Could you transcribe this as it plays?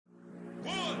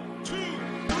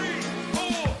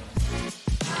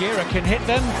Gira can hit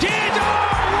them. Did!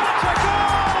 Oh, what a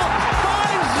goal by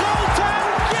Zoltan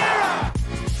Gira!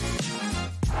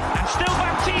 And still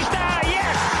Baptista,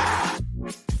 yes!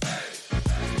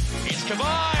 It's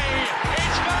Kavai!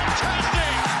 It's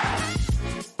fantastic!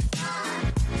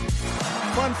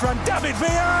 One from David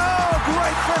Villa. Oh,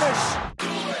 great finish!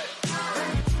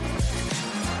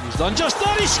 He's done just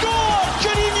that, he scored!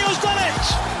 Juninho's done it!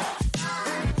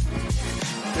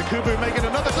 Yakubu making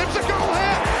another glimpse of goal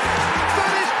here.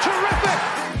 That is terrific.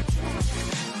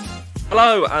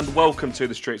 Hello and welcome to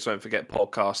the Streets Won't Forget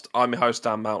podcast. I'm your host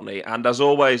Dan Mountney, and as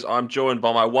always, I'm joined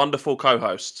by my wonderful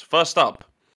co-hosts. First up,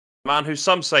 a man who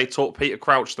some say taught Peter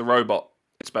Crouch the robot.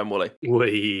 It's Ben Woolley.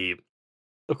 Wee.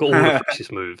 Look at all the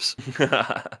precious moves.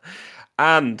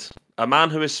 And a man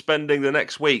who is spending the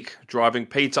next week driving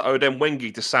Peter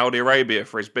Odemwingie to Saudi Arabia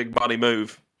for his big money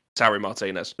move. It's Harry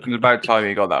Martinez. It was about time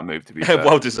you got that move, to be fair.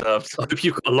 Well deserved. I hope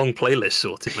you've got a long playlist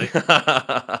sorted, mate.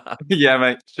 Yeah,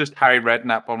 mate. It's just Harry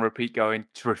Redknapp on repeat going,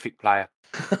 terrific player.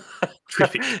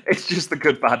 Terrific. It's just the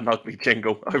good, bad, and ugly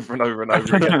jingle over and over and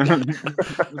over again.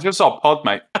 It's just our pod,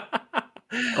 mate.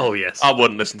 Oh, yes. I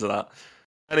wouldn't listen to that.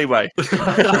 Anyway,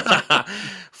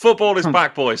 football is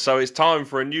back, boys, so it's time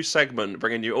for a new segment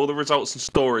bringing you all the results and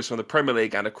stories from the Premier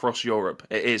League and across Europe.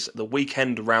 It is the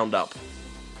Weekend Roundup.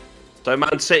 So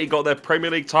Man City got their Premier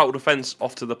League title defence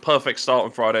off to the perfect start on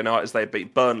Friday night as they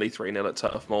beat Burnley 3-0 at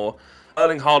Turf Moor.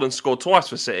 Erling Haaland scored twice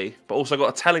for City, but also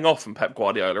got a telling off from Pep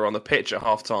Guardiola on the pitch at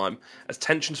half-time as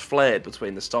tensions flared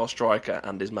between the star striker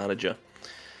and his manager.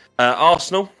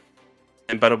 Arsenal,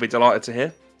 and Ben will be delighted to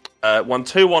hear, won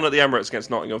 2-1 at the Emirates against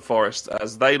Nottingham Forest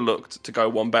as they looked to go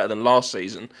one better than last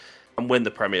season and win the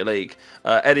Premier League.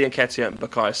 Eddie Nketiah and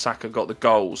Bukayo Saka got the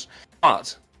goals,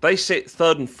 but they sit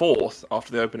third and fourth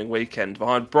after the opening weekend,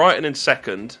 behind Brighton in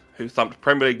second, who thumped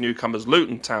Premier League newcomers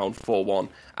Luton Town 4-1,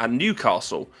 and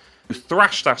Newcastle, who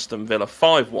thrashed Aston Villa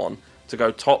 5-1 to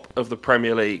go top of the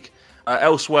Premier League.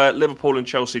 Elsewhere, Liverpool and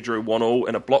Chelsea drew 1-1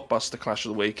 in a blockbuster clash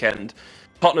of the weekend.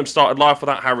 Tottenham started life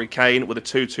without Harry Kane with a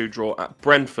 2-2 draw at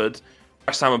Brentford.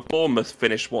 West Ham and Bournemouth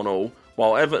finished 1-1,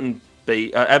 while Everton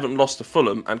lost to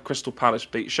Fulham and Crystal Palace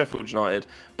beat Sheffield United,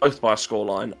 both by a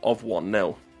scoreline of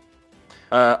 1-0.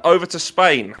 Over to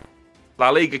Spain. La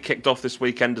Liga kicked off this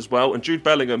weekend as well, and Jude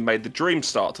Bellingham made the dream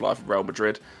start to life at Real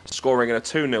Madrid, scoring in a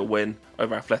 2-0 win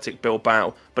over Athletic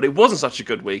Bilbao. But it wasn't such a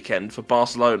good weekend for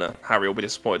Barcelona. Harry will be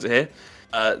disappointed to hear.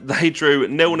 They drew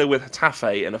 0-0 with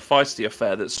Getafe in a feisty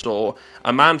affair that saw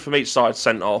a man from each side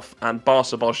sent off, and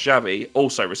Barca boss Xavi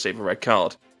also received a red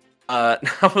card. Now,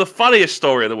 the funniest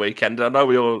story of the weekend, I know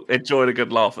we all enjoyed a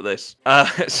good laugh at this.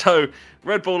 So,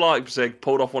 Red Bull Leipzig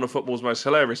pulled off one of football's most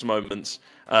hilarious moments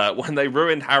when they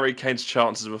ruined Harry Kane's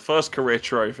chances of a first career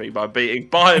trophy by beating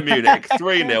Bayern Munich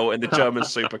 3-0 in the German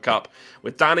Super Cup,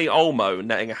 with Dani Olmo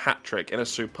netting a hat-trick in a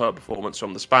superb performance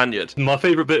from the Spaniard. My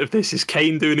favourite bit of this is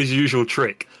Kane doing his usual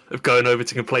trick of going over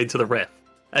to complain to the ref.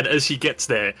 And as he gets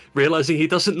there, realising he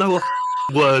doesn't know a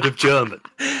word of German.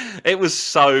 It was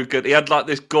so good. He had like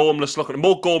this gormless look,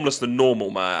 more gormless than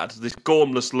normal, man. This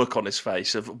gormless look on his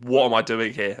face of, what am I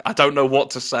doing here? I don't know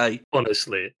what to say.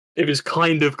 Honestly, it was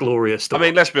kind of glorious to I mean,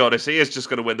 watch. let's be honest, he is just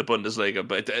going to win the Bundesliga,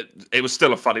 but it was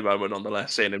still a funny moment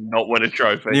nonetheless, seeing him not win a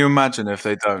trophy. Can you imagine if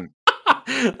they don't?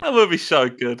 That would be so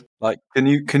good. Like, can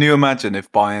you imagine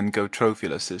if Bayern go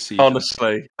trophyless this season?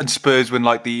 Honestly. And Spurs win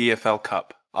like the EFL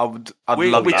Cup? I'd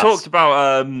love We that. talked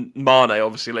about Mane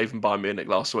obviously leaving Bayern Munich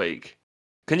last week.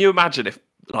 Can you imagine if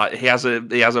like he has a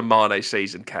Mane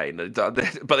season, Kane, but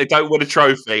they don't win a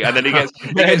trophy, and then he gets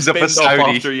Ends up binned in off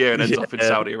Saudi. after a year and ends up in Yeah.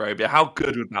 Saudi Arabia? How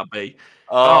good would that be?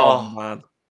 Oh, Man.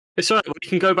 It's all right, we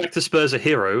can go back to Spurs a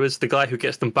hero as the guy who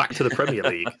gets them back to the Premier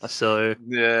League. So,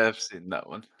 yeah, I've seen that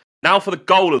one. Now for the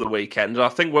goal of the weekend. I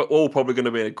think we're all probably going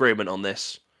to be in agreement on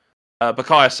this.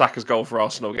 Bukayo Saka's goal for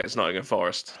Arsenal against Nottingham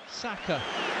Forest. Saka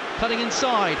cutting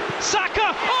inside. Saka!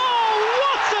 Oh,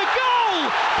 what a goal!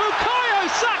 Bukayo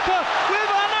Saka with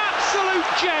an absolute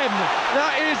gem.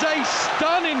 That is a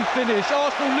stunning finish.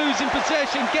 Arsenal losing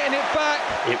possession, getting it back.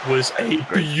 it was a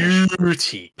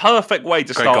beauty. Perfect way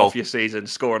to Great start goal. off your season,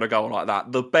 scoring a goal like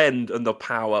that. The bend and the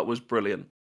power was brilliant.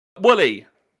 Wooly,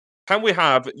 can we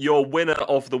have your winner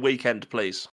of the weekend,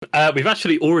 please? We've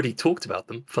actually already talked about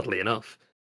them, funnily enough.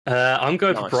 I'm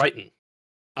going for Nice. Brighton.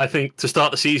 I think to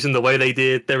start the season the way they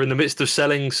did, they're in the midst of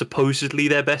selling supposedly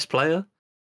their best player,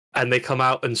 and they come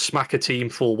out and smack a team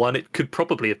 4-1. It could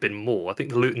probably have been more. I think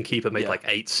the Luton keeper made like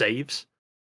 8 saves.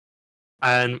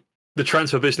 And the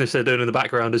transfer business they're doing in the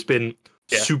background has been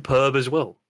superb as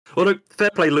well. Although, fair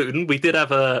play, Luton. We did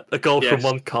have a goal from Yes.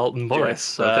 one Carlton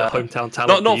Morris, Yes, a bit of hometown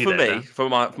talent. Not you for there, me, Dan. for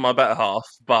my better half,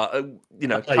 but Carlton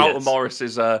Yes. Morris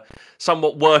is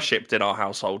somewhat worshipped in our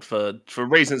household for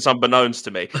reasons unbeknownst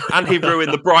to me, and he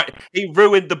ruined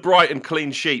the Brighton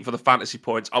clean sheet for the fantasy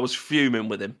points. I was fuming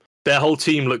with him. Their whole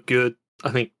team looked good. I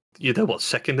think they're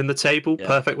second in the table. Yeah.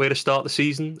 Perfect way to start the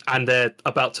season, and they're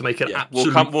about to make an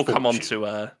absolute. We'll come on to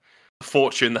the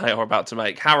fortune they are about to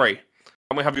make. Harry,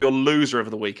 can we have your loser of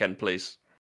the weekend, please?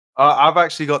 I've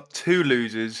actually got two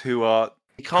losers who are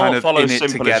You can't kind of follow in it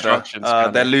simple together. instructions.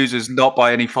 Can They're you? losers not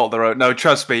by any fault of their own. No,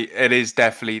 trust me, it is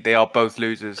definitely, they are both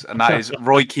losers. And that is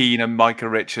Roy Keane and Micah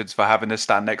Richards for having to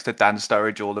stand next to Dan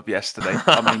Sturridge all of yesterday.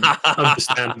 I mean,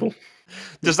 Understandable.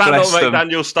 Does that bless not make them.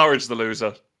 Daniel Sturridge the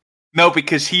loser? no,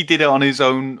 because he did it on his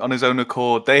own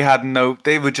accord. They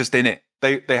were just in it.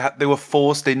 They were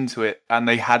forced into it, and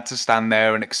they had to stand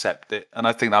there and accept it. And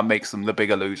I think that makes them the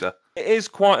bigger loser. It is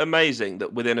quite amazing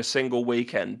that within a single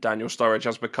weekend, Daniel Sturridge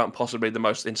has become possibly the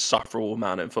most insufferable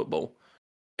man in football.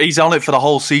 He's on it for the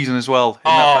whole season as well. Isn't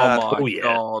that bad? Oh, yeah.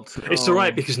 God! It's all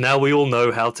right because now we all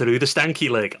know how to do the stanky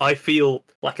leg. I feel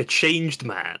like a changed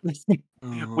man.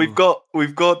 We've got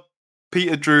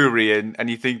Peter Drury in, and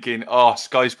you're thinking, oh,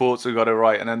 Sky Sports have got it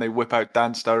right, and then they whip out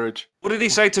Dan Sturridge. What did he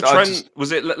say to I Trent? just-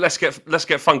 Was it let's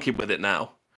get funky with it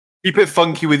now? Keep it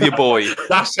funky with your boy.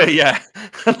 That's it, yeah.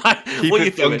 Like, Keep what are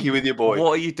it you funky doing? with your boy. What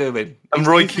are you doing? And He's-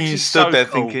 Roy he thinks Keane he's stood so there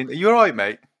cool. thinking, are you all right,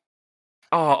 mate?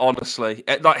 Oh, honestly,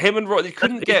 like him and Roy, you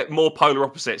couldn't get more polar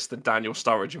opposites than Daniel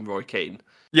Sturridge and Roy Keane.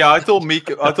 Yeah, I thought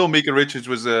Micah Richards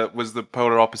was the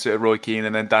polar opposite of Roy Keane,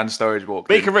 and then Dan Sturridge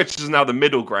walked in. Micah Richards is now the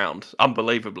middle ground,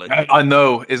 unbelievably. I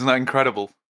know, isn't that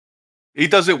incredible? He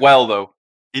does it well, though.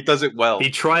 He does it well.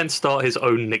 He'd try and start his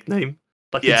own nickname.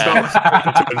 Like, he'd Yeah. start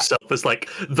referring to himself as, like,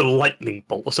 the lightning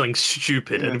bolt or something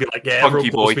stupid. And be like, yeah, Funky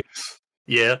everyone calls boy. me.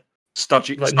 Yeah.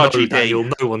 Studgy No, D. Daniel,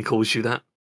 no one calls you that.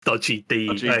 Studgy D.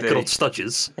 Studgy D. Good old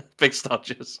Studges. Big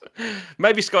Studges.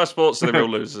 Maybe Sky Sports are the real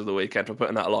losers of the weekend for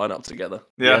putting that lineup together.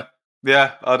 Yeah,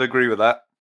 I'd agree with that.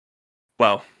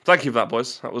 Well, thank you for that,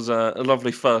 boys. That was a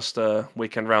lovely first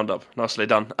weekend roundup. Nicely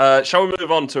done. Shall we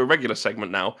move on to a regular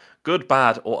segment now? Good,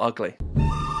 bad, or ugly?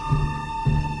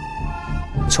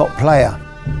 Top player.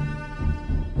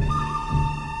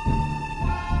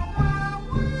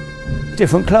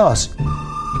 Different class.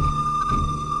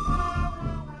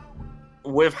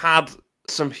 We've had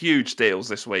some huge deals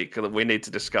this week that we need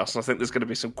to discuss, and I think there's going to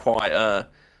be some quite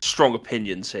strong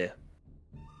opinions here.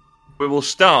 We will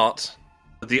start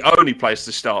at the only place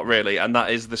to start, really, and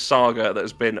that is the saga that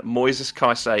has been Moises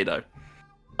Caicedo.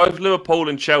 Both Liverpool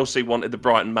and Chelsea wanted the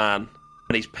Brighton man,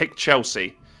 and he's picked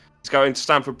Chelsea. He's going to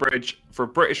Stamford Bridge for a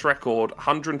British record,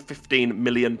 £115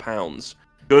 million.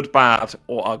 Good, bad,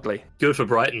 or ugly? Good for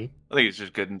Brighton. I think it's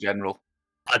just good in general.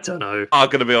 I don't know. I'm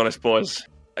going to be honest, boys.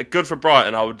 Good for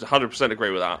Brighton, I would 100% agree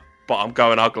with that, but I'm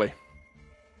going ugly.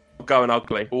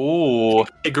 Ooh. I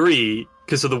agree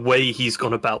because of the way he's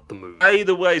gone about the move. A,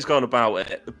 the way he's gone about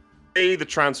it. B, the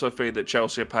transfer fee that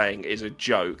Chelsea are paying is a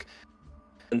joke.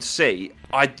 And C,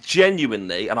 I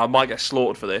genuinely, and I might get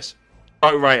slaughtered for this,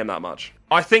 don't rate him that much.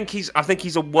 I think he's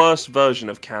a worse version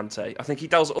of Kante. I think he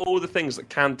does all the things that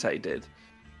Kante did.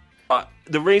 But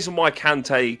the reason why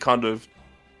Kante kind of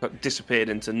disappeared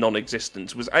into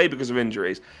non-existence was A, because of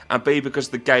injuries, and B, because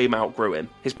the game outgrew him.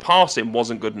 His passing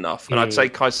wasn't good enough, and I'd say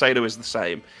Caicedo is the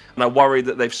same. And I worry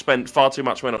that they've spent far too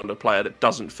much money on a player that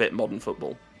doesn't fit modern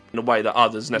football in a way that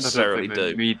others necessarily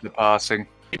do. Need the passing.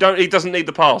 He doesn't need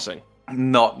the passing.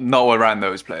 Not around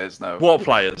those players, no. What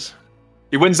players?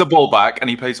 He wins the ball back and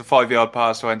he plays a 5-yard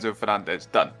pass to Enzo Fernandez.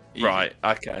 Done. Easy. Right.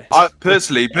 Okay.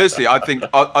 Personally, I think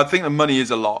the money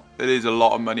is a lot. It is a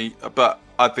lot of money, but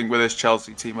I think with this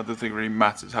Chelsea team, I don't think it really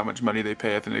matters how much money they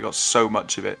pay. I think they got so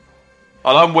much of it,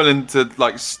 and I'm willing to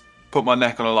put my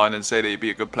neck on the line and say that he'd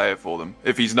be a good player for them.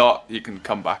 If he's not, you can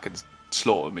come back and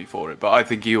slaughter me for it. But I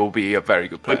think he will be a very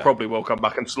good player. He probably will come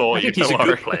back and slaughter I you. think he's a Don't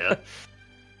worry. good player.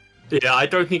 Yeah, I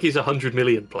don't think he's a 100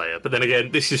 million player. But then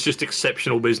again, this is just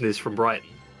exceptional business from Brighton.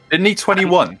 Isn't he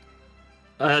 21?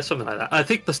 Something like that. I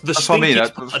think the That's what I mean, stinkiest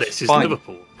that's part of this is fine.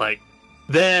 Liverpool. Like,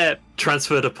 their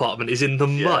transfer department is in the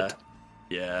mud.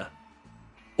 Yeah.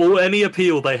 Or any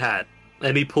appeal they had,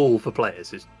 any pull for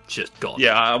players is just gone.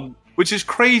 Yeah. Which is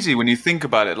crazy when you think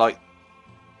about it. Like,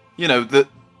 you know, that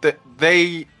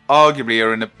they arguably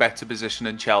are in a better position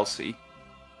than Chelsea,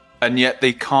 and yet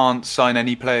they can't sign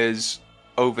any players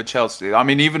over Chelsea. I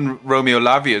mean, even Romeo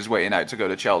Lavia is waiting out to go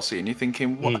to Chelsea, and you're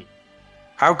thinking, what?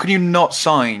 How can you not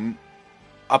sign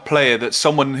a player that's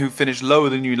someone who finished lower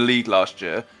than you in the league last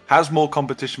year, has more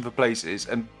competition for places,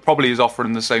 and probably is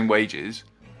offering the same wages,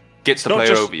 gets to play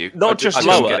over you? Not I just just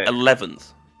don't lower, get it.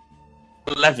 11th.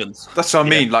 11th. That's what I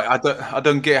mean. Like, I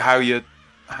don't get how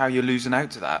you're losing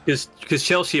out to that. Because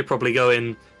Chelsea are probably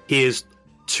going, here's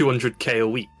 200k a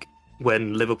week,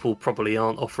 when Liverpool probably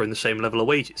aren't offering the same level of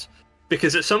wages.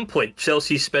 Because at some point,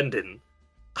 Chelsea's spending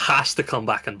has to come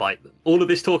back and bite them. All of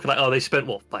this talk, like, they spent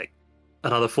what, like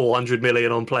another 400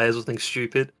 million on players or something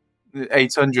stupid?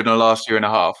 800 in the last year and a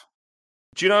half.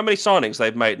 Do you know how many signings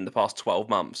they've made in the past 12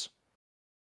 months?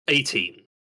 18.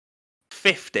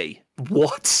 50.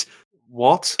 What?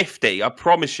 50, I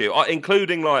promise you.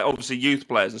 Including, like, obviously youth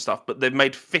players and stuff, but they've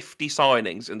made 50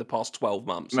 signings in the past 12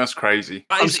 months. That's crazy.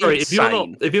 I'm sorry, if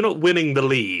you're not winning the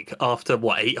league after,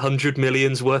 800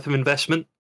 million's worth of investment?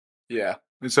 Yeah,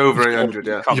 it's over 800,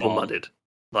 yeah. You're mudded.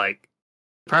 Like,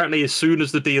 apparently as soon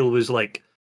as the deal was, like,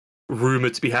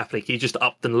 rumoured to be happening, he just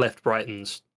upped and left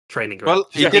Brighton's training ground. Well,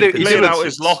 he did it out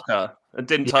his locker and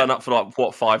didn't turn up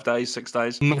for, 5 days, 6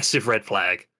 days? Massive red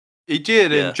flag. He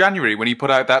did in January when he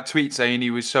put out that tweet saying he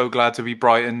was so glad to be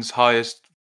Brighton's highest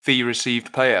fee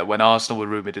received player when Arsenal were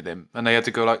rumoured in him. And they had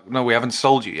to go like, no, we haven't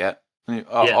sold you yet.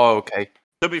 Oh, okay.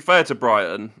 To be fair to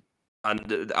Brighton, and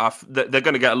they're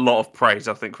going to get a lot of praise,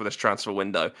 I think, for this transfer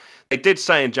window. They did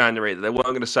say in January that they weren't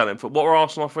going to sell him for, what were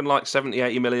Arsenal offering, like 70,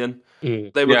 80 million?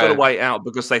 They were going to wait out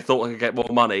because they thought they could get more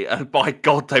money. And by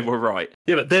God, they were right.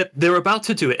 Yeah, but they're about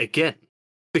to do it again.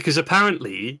 Because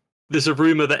apparently there's a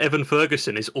rumour that Evan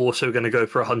Ferguson is also going to go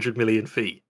for a 100 million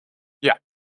fee. Yeah,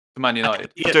 for Man United.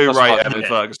 I do rate Evan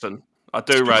Ferguson. I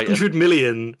do rate 100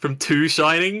 million from 2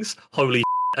 signings? Holy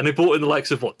And they brought in the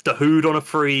likes of, Dahoud on a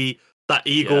free. That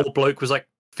Igor bloke was like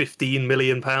 £15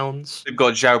 million. They've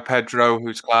got João Pedro,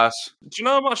 who's class. Do you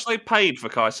know how much they paid for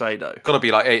Caicedo? Got to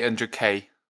be like 800k.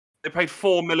 They paid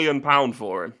 £4 million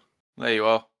for him. There you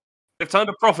are. They've turned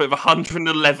a profit of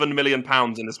 £111 million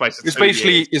in the space of it's 2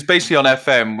 years. It's basically on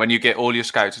FM when you get all your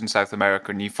scouts in South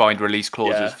America and you find release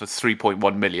clauses for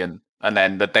 3.1 million, and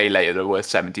then the day later they're worth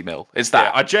 70 mil. It's that.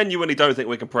 Yeah, I genuinely don't think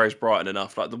we can praise Brighton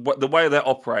enough. Like the way they're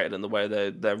operated and the way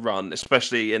they're run,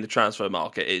 especially in the transfer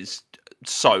market, is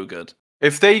so good.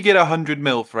 If they get 100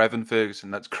 mil for Evan Ferguson,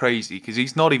 that's crazy because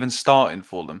he's not even starting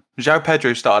for them. João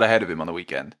Pedro started ahead of him on the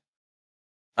weekend,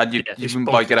 and you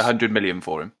might get 100 million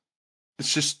for him.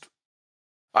 It's just.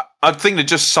 I think they're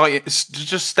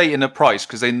just stating a price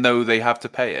because they know they have to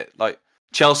pay it. Like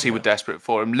Chelsea were desperate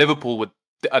for him, Liverpool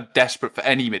are desperate for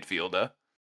any midfielder.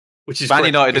 Which is Man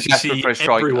United are desperate for a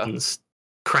striker. Everyone's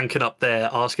cranking up their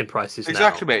asking prices.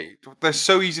 Exactly, now. mate. They're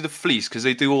so easy to fleece because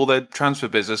they do all their transfer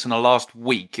business in the last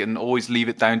week and always leave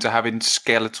it down to having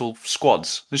skeletal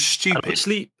squads. They're stupid.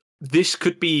 Honestly, this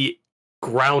could be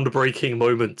groundbreaking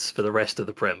moments for the rest of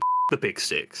the Prem. The Big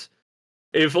Six.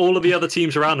 If all of the other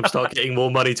teams around them start getting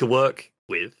more money to work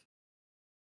with,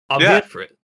 I'm here for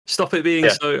it. Stop it being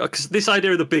so... Because this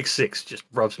idea of the Big Six just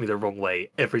rubs me the wrong way.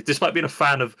 Despite being a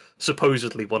fan of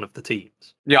supposedly one of the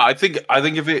teams. Yeah, I think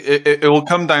if it will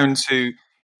come down to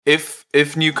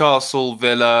if Newcastle,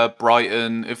 Villa,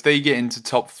 Brighton, if they get into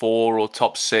top 4 or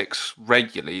top 6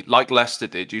 regularly, like Leicester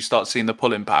did, you start seeing the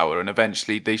pulling power, and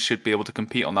eventually they should be able to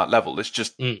compete on that level. It's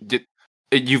just...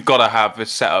 You've got to have a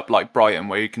setup like Brighton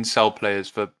where you can sell players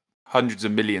for hundreds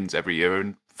of millions every year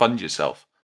and fund yourself.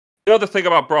 The other thing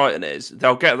about Brighton is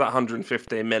they'll get that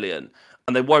 115 million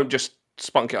and they won't just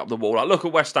spunk it up the wall. Like look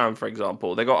at West Ham, for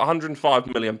example. They got 105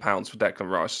 million pounds for Declan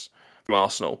Rice from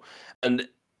Arsenal, and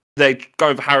they're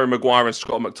going for Harry Maguire and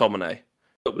Scott McTominay.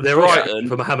 They're Brighton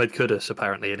for Mohamed Kudus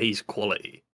apparently, and he's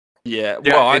quality. Yeah,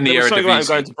 well, there was something about him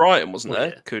going to Brighton, wasn't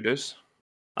there? Yeah. Kudus.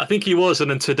 I think he was,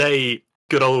 and then today.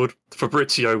 Good old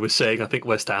Fabrizio was saying, I think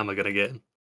West Ham are going to get him.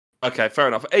 Okay, fair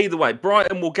enough. Either way,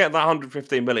 Brighton will get that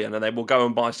 115 million and they will go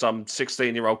and buy some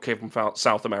 16-year-old kid from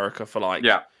South America for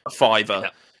a fiver. Yeah.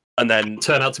 And then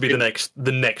turn out to be the next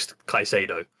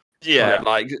Caicedo. Yeah,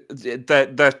 like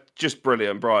they're just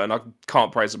brilliant, Brighton. I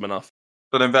can't praise them enough.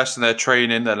 They'll invest in their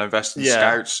training, they'll invest in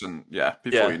scouts, and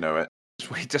before you know it.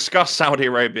 We discuss Saudi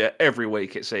Arabia every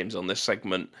week, it seems, on this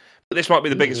segment. But this might be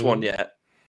the biggest one yet.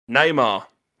 Neymar.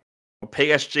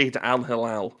 PSG to Al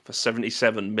Hilal for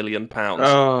 £77 million.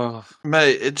 Oh,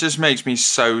 mate, it just makes me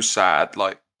so sad.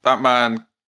 Like, that man,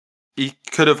 he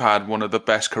could have had one of the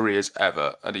best careers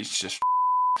ever, and he's just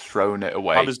thrown it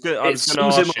away. I was going to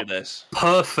ask you this.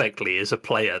 Perfectly as a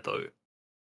player, though.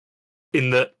 In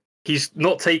that he's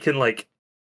not taken,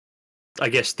 I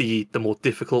guess, the more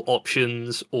difficult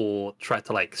options or tried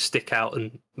to, stick out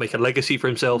and make a legacy for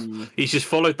himself. He's just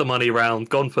followed the money around,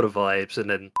 gone for the vibes, and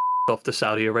then off to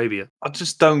Saudi Arabia. I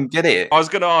just don't get it. I was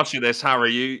going to ask you this,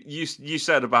 Harry. You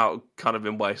said about kind of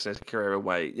him wasting his career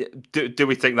away. Do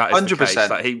we think that is 100%. The case?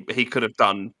 That he could have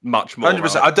done much more?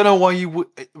 100%. Right? I don't know why you would.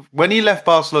 When he left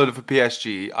Barcelona for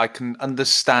PSG, I can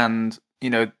understand.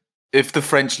 if the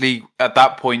French league at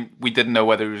that point we didn't know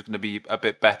whether it was going to be a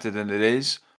bit better than it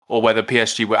is, or whether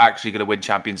PSG were actually going to win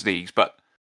Champions Leagues. But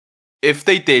if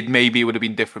they did, maybe it would have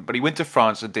been different. But he went to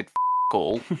France and did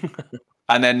all,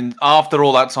 and then after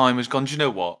all that time was gone. Do you know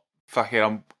what? Fuck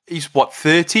it, he's what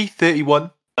 30,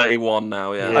 31? 31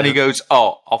 now, yeah. And he goes,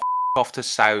 "Oh, I'll off to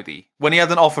Saudi." When he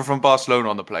had an offer from Barcelona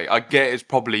on the plate, I get it's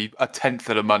probably a tenth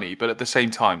of the money, but at the same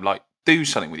time, like, do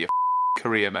something with your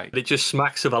career, mate. It just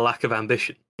smacks of a lack of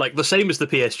ambition. Like the same as the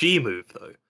PSG move,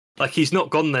 though. Like he's not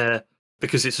gone there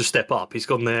because it's a step up. He's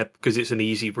gone there because it's an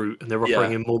easy route and they're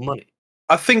offering him more money.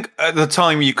 I think at the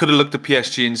time you could have looked at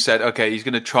PSG and said, okay, he's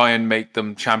going to try and make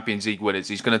them Champions League winners.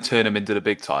 He's going to turn them into the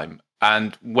big time.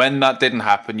 And when that didn't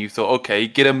happen, you thought, okay,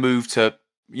 get a move to,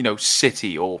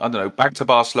 City or, I don't know, back to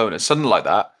Barcelona, something like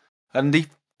that. And he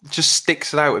just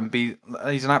sticks it out and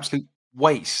he's an absolute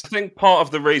waste. I think part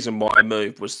of the reason why I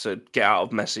moved was to get out of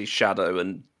Messi's shadow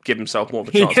and give himself more of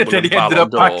a chance to win the Ballon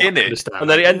d'Or. Back in it. And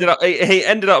then he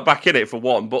ended up back in it for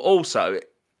one. But also,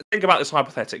 think about this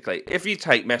hypothetically. If you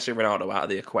take Messi and Ronaldo out of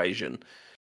the equation,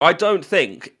 I don't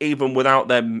think, even without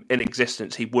them in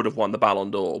existence, he would have won the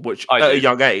Ballon d'Or, which at a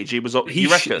young age, he was...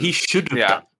 He should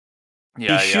have done.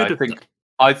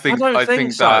 I think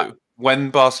that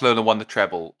when Barcelona won the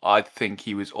treble, I think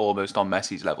he was almost on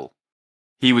Messi's level.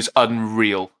 He was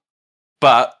unreal.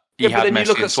 But he had then Messi you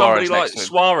look and at somebody Suarez like next to him.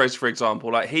 Suarez, for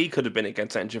example, like he could have been in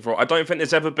contention for it. I don't think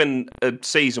there's ever been a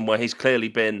season where he's clearly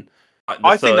been like,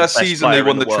 I think that season they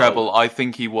won the treble, I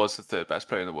think he was the third best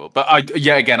player in the world. But I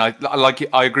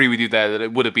agree with you there that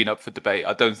it would have been up for debate.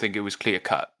 I don't think it was clear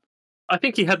cut. I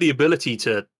think he had the ability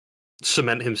to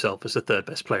cement himself as the third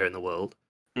best player in the world.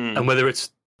 And whether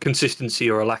it's consistency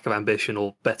or a lack of ambition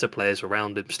or better players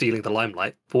around him stealing the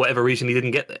limelight, for whatever reason he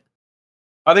didn't get there.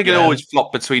 I think it always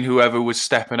flopped between whoever was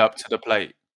stepping up to the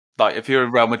plate. Like if you're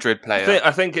a Real Madrid player,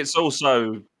 I think it's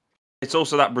also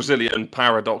that Brazilian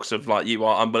paradox of like you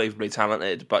are unbelievably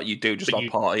talented, but you do just like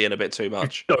partying a bit too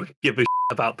much. Don't give a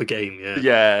about the game,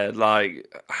 Yeah, like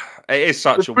it is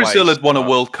such a Brazil waste. had won a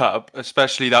World Cup,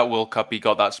 especially that World Cup. He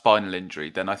got that spinal injury.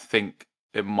 Then I think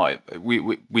it might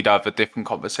we'd have a different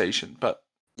conversation. But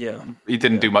yeah, he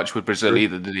didn't do much with Brazil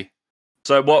either, did he?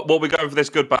 So what we going for this?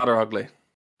 Good, bad, or ugly?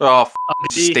 Oh,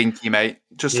 stinky, mate.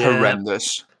 Just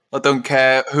horrendous. I don't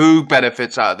care who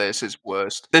benefits out of this. It's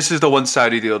worst. This is the one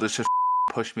Saudi deal that's just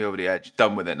pushed me over the edge.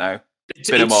 Done with it now. It's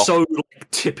so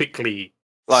typically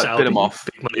Saudi bit him off.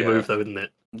 big money move, though, isn't it?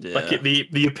 Yeah. Like the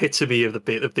epitome of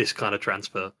this kind of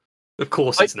transfer. Of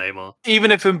course, it's Neymar.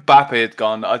 Even if Mbappe had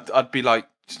gone, I'd be like,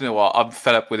 you know what? I'm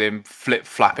fed up with him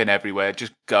flip-flapping everywhere.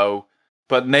 Just go.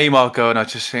 But Neymar going, I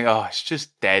just think, it's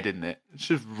just dead, isn't it? It's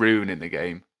just ruining the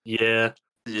game. Yeah.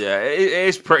 Yeah, it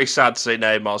is pretty sad to see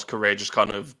Neymar's career just kind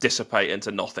of dissipate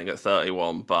into nothing at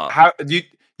 31. But how you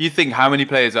think how many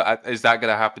players is that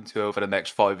going to happen to over the next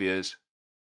 5 years?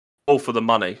 All for the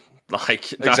money. Like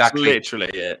that's literally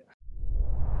it.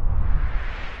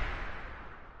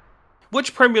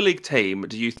 Which Premier League team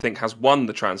do you think has won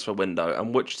the transfer window,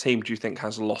 and which team do you think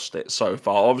has lost it so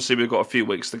far? Obviously, we've got a few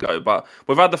weeks to go, but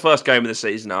we've had the first game of the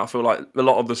season now. I feel like a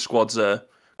lot of the squads are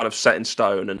kind of set in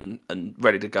stone and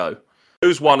ready to go.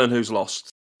 Who's won and who's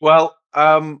lost? Well,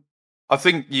 I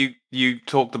think you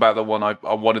talked about the one I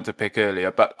wanted to pick earlier,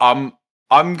 but I'm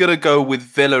gonna go with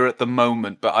Villa at the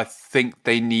moment. But I think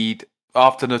they need,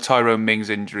 after the Tyrone Mings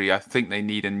injury, I think they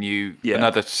need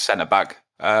another centre back.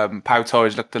 Pau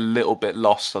Torres looked a little bit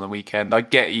lost on the weekend. I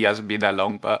get he hasn't been there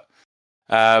long, but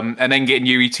and then getting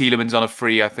Yuri Tielemans on a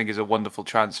free, I think, is a wonderful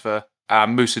transfer.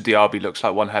 Moussa Diaby looks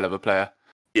like one hell of a player.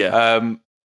 Yeah.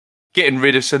 Getting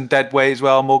rid of some dead weight as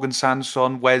well. Morgan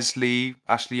Sanson, Wesley,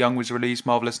 Ashley Young was released.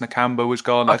 Marvelous Nakamba was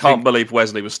gone. I can't believe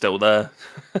Wesley was still there.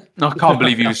 I can't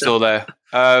believe he was still there.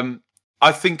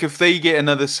 I think if they get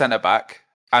another centre back,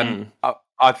 and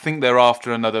I think they're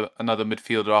after another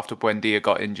midfielder after Buendia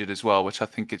got injured as well, which I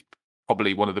think is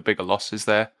probably one of the bigger losses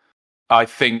there. I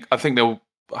think they'll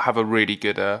have a really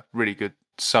good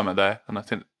summer there, and I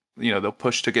think they'll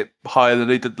push to get higher than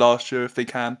they did last year if they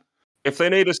can. If they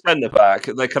need a centre back,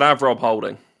 they could have Rob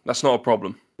Holding. That's not a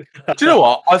problem. Do you know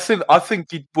what? I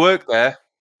think he'd work there.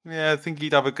 Yeah, I think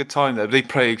he'd have a good time there. They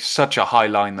play such a high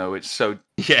line though. It's so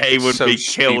he would be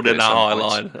killed in that high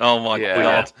line. Oh my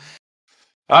god!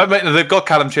 I mean, they've got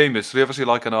Callum Chambers, so they obviously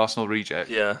like an Arsenal reject.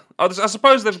 Yeah, I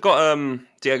suppose they've got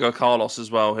Diego Carlos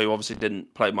as well, who obviously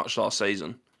didn't play much last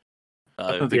season.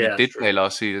 I don't think he did play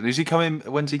last season. Is he coming?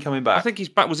 When's he coming back? I think he's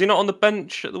back. Was he not on the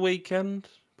bench at the weekend?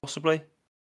 Possibly.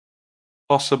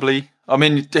 I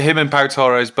mean, him and Pau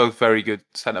Torres both very good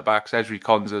centre backs. Ezri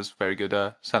Konsa's very good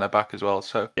centre back as well.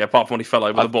 So yeah, apart from when he fell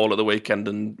over the ball at the weekend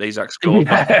and Isak scored.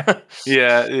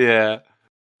 yeah.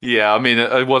 Yeah, I mean,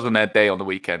 it wasn't their day on the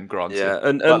weekend, granted. Yeah,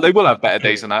 and but they will have better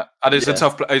days than that. And it's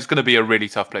Yeah. It's going to be a really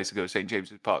tough place to go, St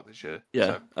James's Park this year.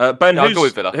 Yeah. So, Ben, I'll go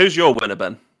with Villa. who's your winner,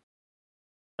 Ben?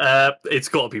 It's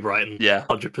got to be Brighton. Yeah.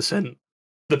 100%.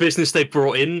 The business they've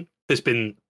brought in has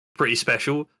been pretty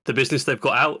special. The business they've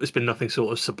got out has been nothing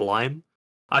sort of sublime.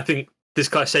 I think this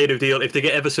Caicedo deal, if they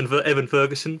get Evan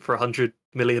Ferguson for 100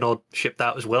 million odd shipped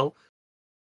out as well,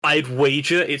 I'd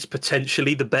wager it's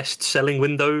potentially the best selling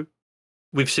window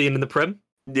we've seen in the Prem.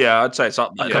 Yeah, I'd say it's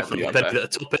up there. I can't think of any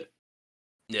that top it.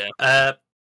 Yeah.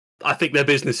 I think their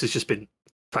business has just been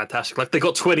fantastic. Like, they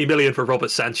got 20 million for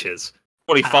Robert Sanchez.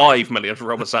 45 million for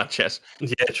Robert Sanchez.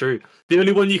 Yeah, true. The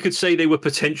only one you could say they were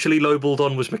potentially lowballed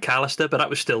on was McAllister, but that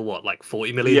was still, what, like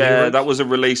 40 million Yeah, euros? that was a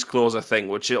release clause, I think,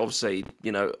 which obviously,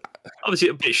 Obviously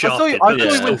a bit I shafted, thought but he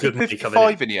still went for good money coming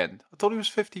 55 in. in the end. I thought he was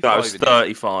 55. that was in the end.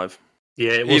 35.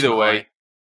 Yeah, it wasn't Either way, high.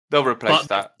 they'll replace But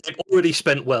that. they've already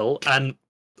spent well, and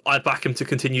I'd back him to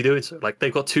continue doing so. Like,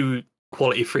 they've got 2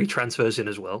 quality free transfers in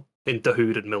as well, in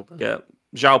Dahoud and Milner. Yeah.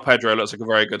 João Pedro looks like a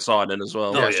very good signing as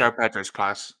well. Yeah, yeah. João Pedro's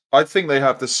class. I think they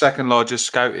have the second largest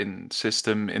scouting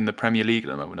system in the Premier League at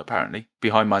the moment, apparently,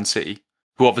 behind Man City,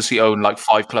 who obviously own like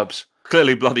 5 clubs.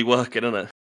 Clearly bloody working, isn't it?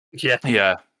 Yeah.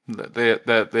 Yeah,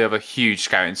 they have a huge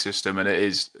scouting system, and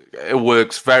it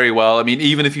works very well. I mean,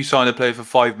 even if you sign a player for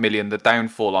 5 million, the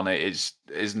downfall on it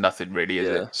is nothing really, is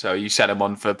Yeah. it? So you set them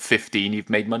on for 15, you've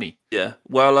made money. Yeah.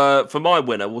 Well, for my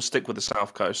winner, we'll stick with the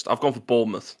South Coast. I've gone for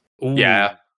Bournemouth. Ooh.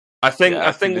 Yeah, I think Yeah,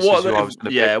 I think this what is who I was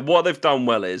gonna what they've done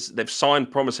well is they've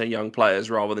signed promising young players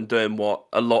rather than doing what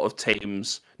a lot of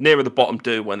teams nearer the bottom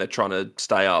do when they're trying to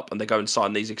stay up and they go and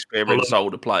sign these experienced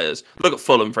older players. Look at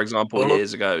Fulham, for example,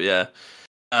 years ago. Yeah,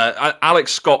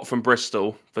 Alex Scott from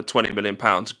Bristol for £20 million,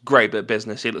 great bit of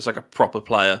business. He looks like a proper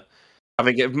player. I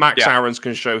think if Max Aarons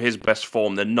can show his best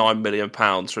form, then £9 million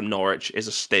from Norwich is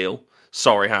a steal.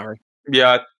 Sorry, Harry.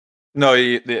 yeah. No,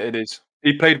 it is.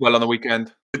 He played well on the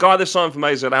weekend. The guy that signed from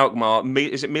AZ Alkmaar,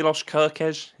 is it Milos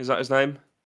Kerkez? Is that his name?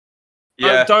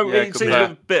 Yeah, It seems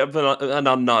a bit of an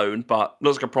unknown, but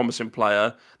looks like a promising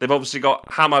player. They've obviously got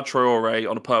Hamad Traore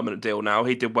on a permanent deal now.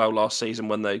 He did well last season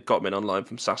when they got him in on loan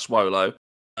from Sassuolo.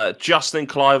 Justin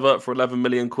Kluivert for 11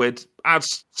 million quid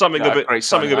adds something a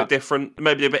bit different,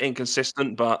 maybe a bit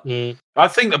inconsistent, but I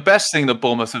think the best thing that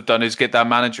Bournemouth have done is get that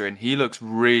manager in. He looks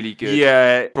really good.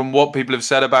 yeah, From what people have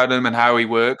said about him and how he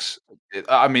works,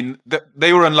 I mean,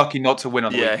 they were unlucky not to win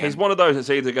on the weekend. he's one of those that's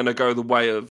either going to go the way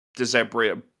of De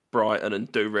Zerbi at Brighton and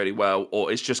do really well,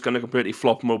 or it's just going to completely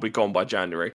flop and will be gone by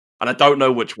January. And I don't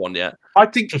know which one yet.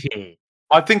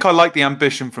 I think I like the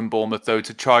ambition from Bournemouth, though,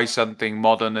 to try something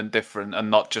modern and different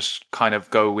and not just kind of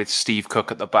go with Steve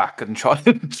Cook at the back and try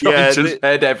to just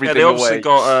head everything they obviously away.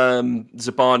 got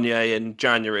Zabanye in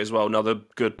January as well, another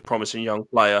good, promising young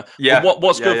player. Yeah. But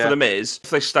what's good for them is,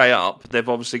 if they stay up, they've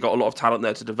obviously got a lot of talent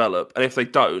there to develop. And if they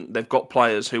don't, they've got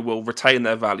players who will retain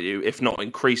their value, if not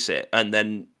increase it. And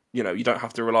then, you don't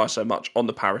have to rely so much on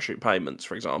the parachute payments,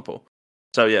 for example.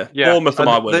 So, Bournemouth are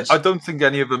my winners. I don't think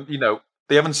any of them,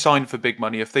 they haven't signed for big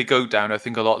money. If they go down, I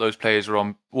think a lot of those players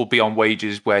will be on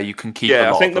wages where you can keep. Yeah,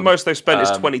 a lot I think of the them. most they've spent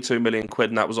is 22 million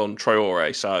quid, and that was on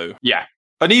Traore. So yeah,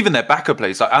 and even their backup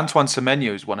players like Antoine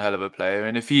Semenyo is one hell of a player,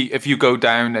 and if you go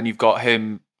down and you've got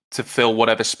him to fill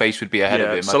whatever space would be ahead of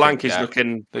him, Solanke's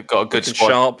looking. They've got a good squad.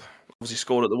 Sharp. Obviously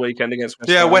scored at the weekend against West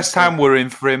Ham. Yeah, West Ham were in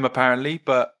for him apparently,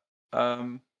 but I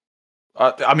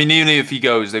mean, even if he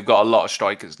goes, they've got a lot of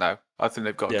strikers now. I think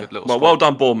they've got a good little squad. Well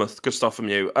done, Bournemouth. Good stuff from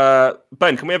you.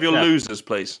 Ben, can we have your losers,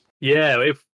 please? Yeah,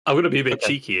 I'm going to be a bit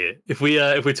cheeky here. If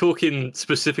we're talking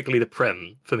specifically the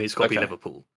Prem, for me, it's got to be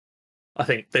Liverpool. I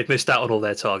think they've missed out on all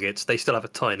their targets. They still have a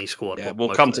tiny squad. Yeah, we'll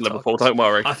come to Liverpool. Don't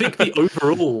worry. I think the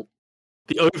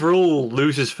overall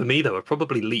losers for me though are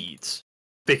probably Leeds,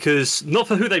 because not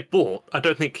for who they bought. I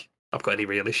don't think I've got any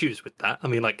real issues with that. I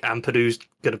mean, like Ampadu's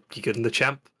going to be good in the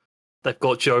Champ. They've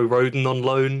got Joe Rodon on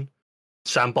loan.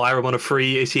 Sam Byram on a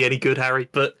free. Is he any good, Harry?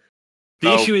 But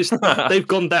the issue is they've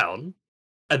gone down,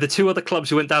 and the 2 other clubs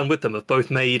who went down with them have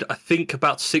both made, I think,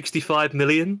 about 65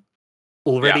 million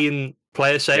already in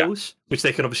player sales, which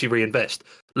they can obviously reinvest.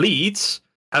 Leeds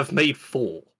have made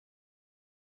 4.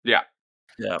 Yeah.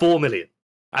 4 million.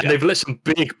 And they've let some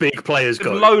big players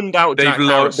go. They've loaned out Jack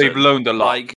Harrison. They've loaned a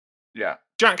lot.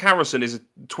 Jack Harrison is a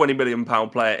 £20 million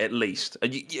player at least.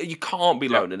 And you can't be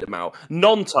loaning him out.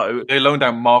 Nonto. They loaned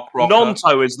out Mark Rocker.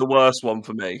 Nonto is the worst one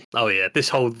for me. Oh, yeah. This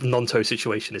whole Nonto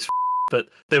situation is but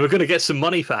they were going to get some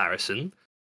money for Harrison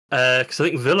because I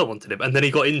think Villa wanted him, and then he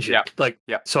got injured.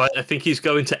 So I think he's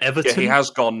going to Everton. Yeah, he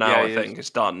has gone now, I think. It's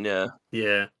done, yeah.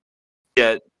 Yeah.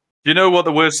 You know what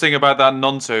the worst thing about that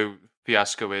Nonto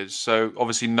fiasco is. So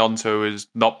obviously Nonto has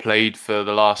not played for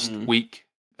the last week.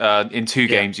 In 2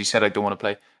 games, he said, I don't want to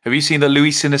play. Have you seen that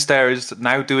Luis Sinisterra is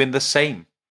now doing the same?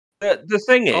 The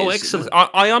thing is, excellent.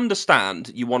 I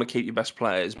understand you want to keep your best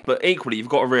players, but equally you've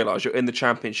got to realise you're in the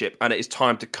Championship and it is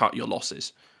time to cut your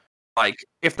losses. Like,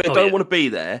 if they don't want to be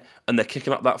there and they're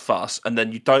kicking up that fuss and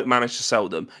then you don't manage to sell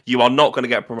them, you are not going to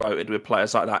get promoted with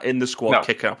players like that in the squad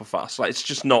kicking up a fuss. Like, it's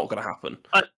just not going to happen.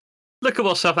 Look at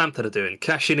what Southampton are doing,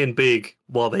 cashing in big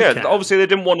while they can. Obviously they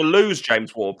didn't want to lose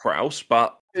James Ward-Prowse,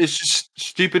 but... It's just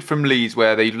stupid from Leeds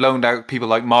where they loaned out people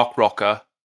like Mark Rocker,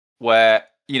 where,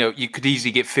 you could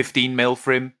easily get 15 mil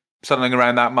for him, something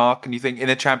around that mark, and you think in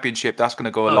a Championship that's going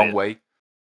to go a long way.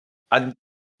 And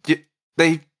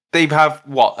they have,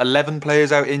 11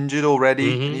 players out injured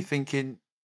already, and you're thinking,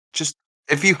 just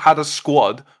if you had a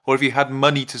squad, or if you had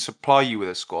money to supply you with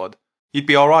a squad, you'd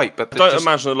be all right. But I don't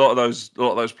imagine a lot of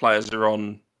those players are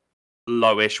on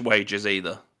lowish wages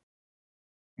either.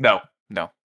 No.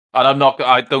 And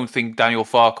I don't think Daniel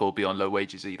Farke will be on low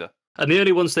wages either. And the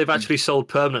only ones they've actually sold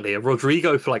permanently are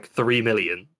Rodrigo for like 3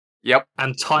 million. Yep.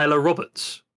 And Tyler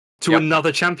Roberts to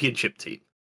another Championship team.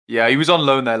 Yeah, he was on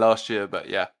loan there last year, but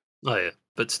yeah. Oh yeah,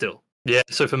 but still. Yeah,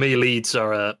 so for me, Leeds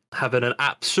are having an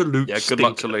absolute good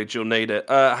luck to Leeds, you'll need it.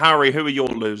 Harry, who are your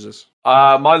losers?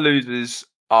 My losers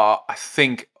are, I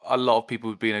think a lot of people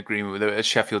would be in agreement with it, as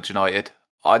Sheffield United.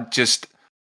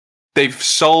 They've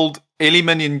sold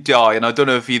Iliman Ndiaye, and I don't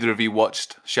know if either of you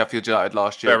watched Sheffield United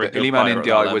last year, but Iliman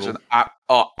Ndiaye was an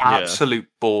absolute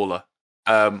baller.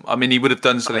 He would have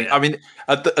done something. Oh, yeah.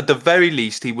 At the very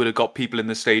least, he would have got people in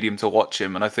the stadium to watch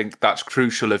him, and I think that's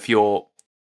crucial if you're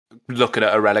looking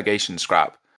at a relegation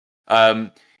scrap.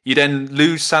 You then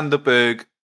lose Sanderberg,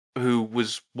 who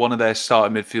was one of their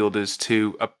starting midfielders,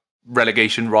 to a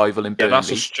relegation rival in Burnley.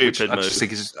 That's a stupid move. I just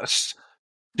think is a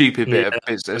stupid bit of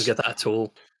business. I don't get that at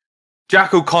all.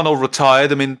 Jack O'Connell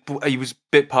retired. He was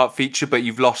bit part feature, but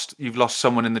you've lost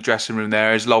someone in the dressing room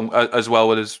there, as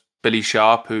well as Billy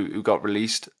Sharp, who got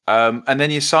released. And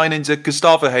then you sign into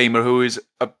Gustavo Hamer, who is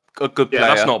a good player. Yeah,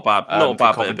 that's not bad. Not a bad bit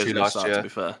of Coventry business, to be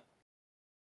fair.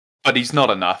 But he's not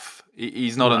enough.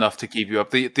 He's not enough to keep you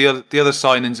up. The other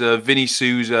signings are Vinny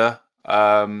Souza.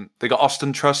 They got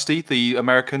Austin Trusty, the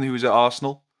American who was at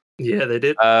Arsenal. Yeah, they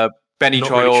did. Benny Not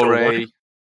really sure Traore, why.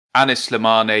 Anis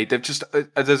Slimane. They've just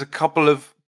there's a couple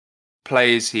of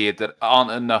players here that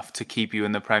aren't enough to keep you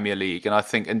in the Premier League, and I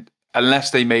think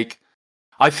unless they make,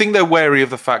 I think they're wary of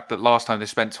the fact that last time they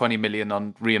spent 20 million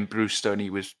on Ryan Brewster and he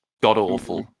was god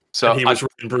awful. So and he was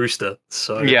Ryan Brewster.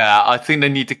 So yeah, I think they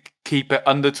need to keep it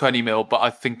under 20 mil. But I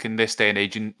think in this day and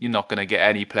age, you're not going to get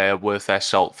any player worth their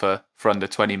salt for under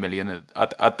 20 million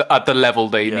at the level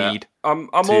they need. I'm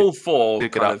all for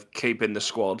kind of keeping the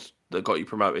squad that got you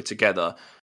promoted together,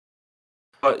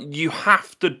 but you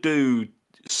have to do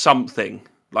something.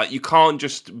 Like, you can't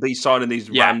just be signing these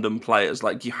random players.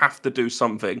 Like, you have to do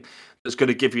something that's going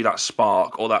to give you that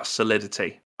spark or that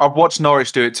solidity. I've watched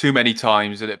Norwich do it too many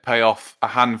times, and it pay off a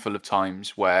handful of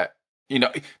times where,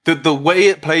 the way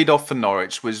it played off for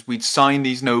Norwich was we'd sign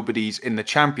these nobodies in the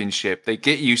Championship. They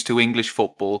get used to English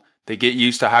football. They get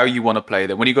used to how you want to play.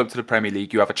 Then when you go up to the Premier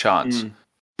League, you have a chance.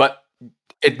 But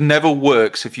it never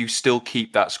works if you still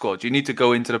keep that squad. You need to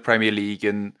go into the Premier League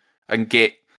and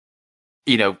get,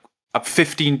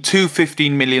 two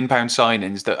 15 million pound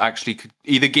signings that actually could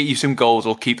either get you some goals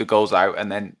or keep the goals out,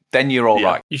 and then you're all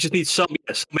right. You just need some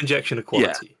injection of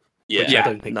quality. Which I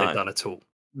don't think they've done at all.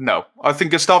 No, I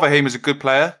think Gustavo Hamer's a good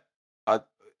player.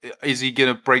 Is he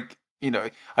going to break?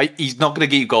 He's not going to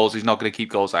get you goals. He's not going to keep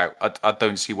goals out. I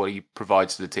don't see what he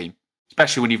provides to the team,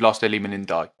 especially when you've lost Iliman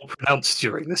Ndiaye. Pronounced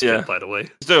during this bit, by the way.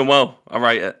 He's doing well. I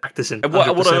rate it. Practicing.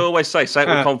 What I always say it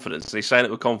with confidence. And he's saying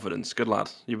it with confidence. Good lad.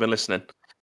 You've been listening.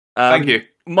 Thank you.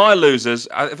 My losers,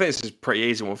 I think this is a pretty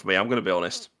easy one for me. I'm going to be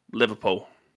honest. Liverpool.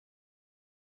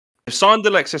 They've signed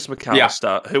Alexis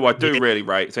McAllister, who I do really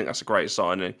rate. I think that's a great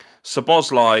signing.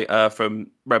 Szoboszlai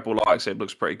from Red Bull Leipzig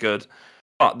looks pretty good.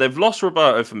 But they've lost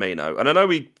Roberto Firmino, and I know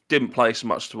he didn't play so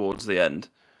much towards the end,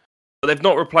 but they've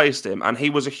not replaced him, and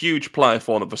he was a huge player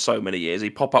for them for so many years.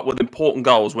 He'd pop up with important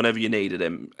goals whenever you needed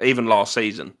him, even last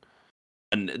season.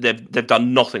 And they've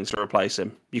done nothing to replace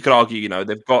him. You could argue,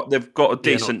 they've got a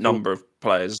decent number of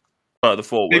players further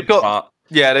forward. They've got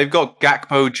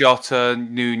Gakpo, Jota,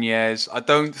 Nunez. I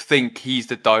don't think he's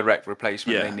the direct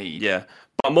replacement they need. Yeah,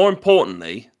 but more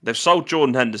importantly, they've sold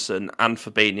Jordan Henderson and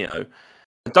Fabinho.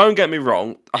 Don't get me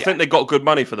wrong, I think they got good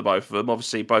money for the both of them,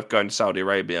 obviously both going to Saudi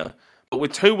Arabia. But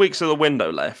with 2 weeks of the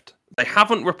window left, they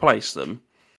haven't replaced them.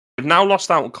 They've now lost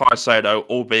out on Caicedo,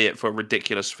 albeit for a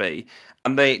ridiculous fee,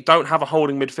 and they don't have a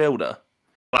holding midfielder.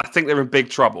 I think they're in big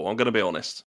trouble, I'm going to be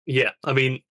honest. Yeah, I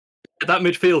mean, that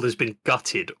midfield has been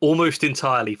gutted almost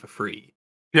entirely for free.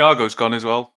 Thiago's gone as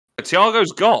well.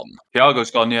 Thiago's gone.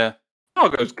 Thiago's gone, yeah.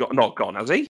 Not gone, has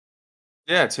he?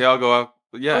 Yeah, Thiago.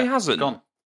 Yeah, he hasn't. Gone.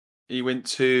 He went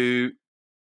to.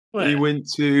 Where? He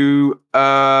went to.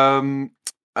 I'm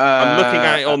looking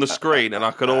at it on the screen, and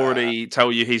I can already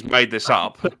tell you he's made this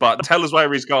up. But tell us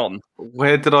where he's gone.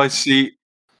 Where did I see?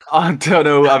 I don't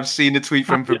know. I've seen a tweet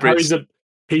from Fabrizio.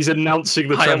 He's announcing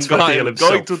the transfer I deal am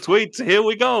himself. going to tweet. Here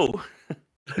we go.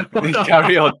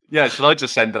 Carry on. Yeah, shall I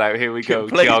just send it out? Here we go.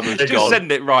 Please, Thiago's just gone.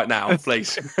 send it right now,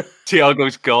 please.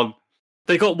 Thiago's gone.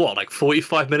 They got what, like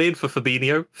 45 million for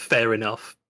Fabinho? Fair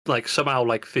enough. Like somehow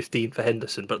like 15 for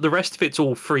Henderson, but the rest of it's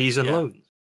all frees and loans.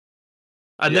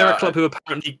 And they're a club who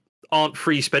apparently aren't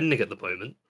free spending at the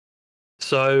moment.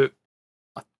 So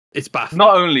it's baffling.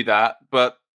 Not only that,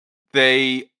 but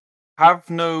they have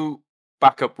no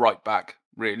backup right back,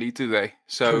 really, do they?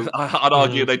 So I'd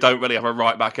argue they don't really have a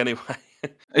right back anyway.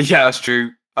 Yeah, that's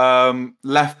true.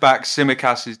 Left back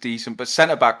Simicast is decent, but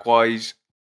centre back wise,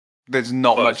 there's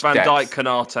not much Van depth Dijk,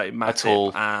 Kanate, Matip, at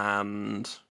all. And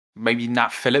maybe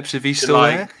Nat Phillips if he's still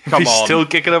there. Come if he's on. still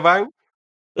kicking about.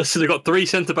 So they've got 3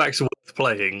 centre backs worth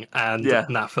playing and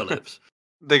Nat Phillips.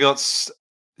 They got,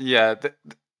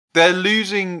 they're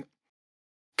losing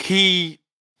key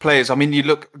players. I mean, you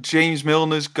look, James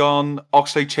Milner's gone,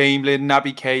 Oxlade-Chamberlain,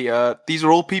 Naby Keita. These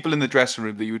are all people in the dressing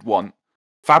room that you would want.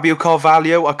 Fabio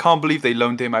Carvalho, I can't believe they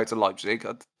loaned him out to Leipzig.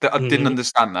 I didn't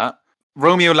understand that.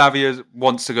 Romeo Lavia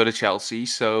wants to go to Chelsea,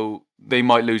 so they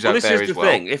might lose out there as well. This is the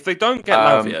thing. If they don't get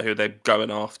Lavia, who they're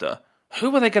going after,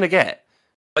 who are they going to get?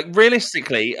 Like,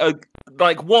 realistically,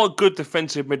 what good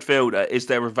defensive midfielder is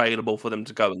there available for them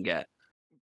to go and get?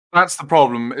 That's the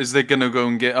problem, is they're going to go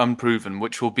and get unproven,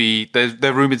 which will be...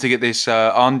 They're rumoured to get this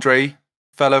Andre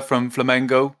fella from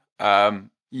Flamengo,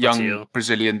 young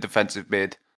Brazilian defensive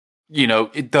mid. You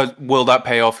know, will that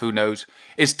pay off? Who knows?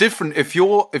 It's different if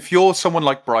you're someone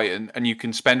like Brighton and you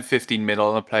can spend 15 mil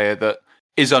on a player that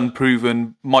is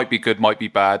unproven, might be good, might be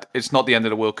bad. It's not the end of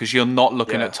the world because you're not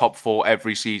looking at top 4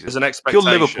 every season. There's an expectation.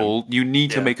 If you're Liverpool, you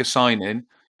need to make a signing.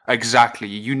 Exactly,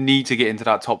 you need to get into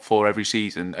that top 4 every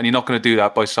season, and you're not going to do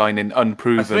that by signing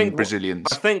unproven Brazilians.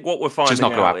 I think what we're finding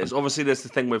out is obviously there's the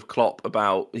thing with Klopp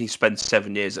about he spends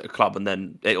 7 years at a club and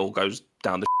then it all goes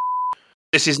down the.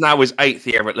 This is now his 8th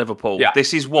year at Liverpool. Yeah.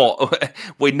 This is what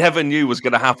we never knew was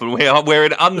going to happen. We're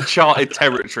in uncharted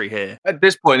territory here. At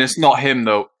this point, it's not him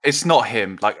though. It's not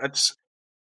him. Like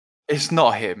it's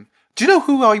not him. Do you know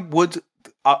who I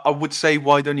would say?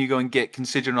 Why don't you go and get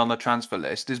considering on the transfer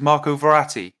list? Is Marco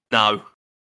Verratti? No.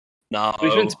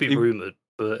 He's meant to be rumoured,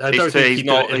 but I don't think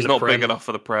he's not big enough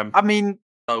for the Prem. I mean,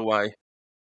 no way.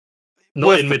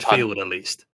 Not in midfield, at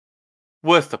least.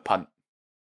 Worth the punt.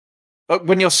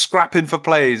 When you're scrapping for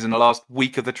players in the last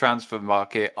week of the transfer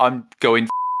market, I'm going,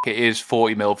 it is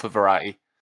 40 mil for Verratti.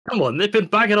 Come on, they've been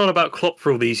banging on about Klopp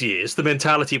for all these years, the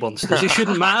mentality monsters. It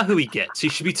shouldn't matter who he gets. He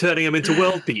should be turning them into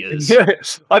world beaters.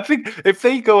 Yes. I think if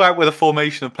they go out with a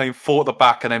formation of playing 4 at the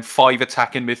back and then 5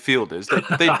 attacking midfielders,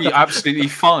 they'd be absolutely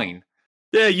fine.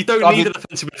 Yeah, you don't need a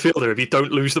defensive midfielder if you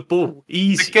don't lose the ball.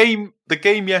 Easy. The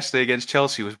game yesterday against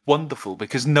Chelsea was wonderful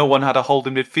because no one had a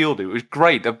holding midfielder. It was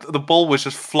great. The ball was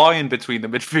just flying between the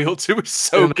midfields. It was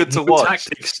so good to watch.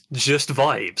 Tactics, just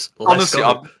vibes. Honestly,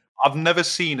 I've never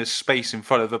seen a space in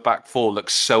front of the back 4 look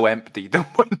so empty than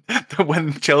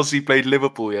when Chelsea played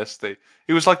Liverpool yesterday.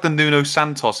 It was like the Nuno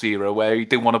Santos era where he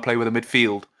didn't want to play with a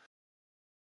midfield.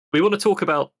 We want to talk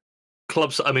about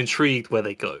clubs that I'm intrigued where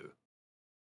they go.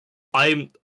 I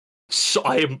am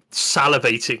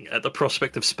salivating at the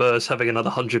prospect of Spurs having another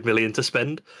 100 million to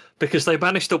spend because they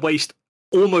managed to waste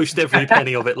almost every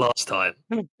penny of it last time.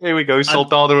 Here we go,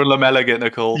 Soldado and Lamela getting a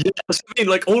call. Yeah, I mean,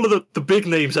 like all of the big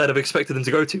names I'd have expected them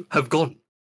to go to have gone.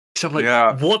 So I'm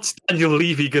like, what's Daniel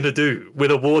Levy going to do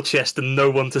with a war chest and no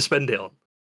one to spend it on?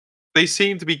 They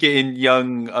seem to be getting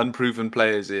young, unproven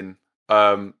players in.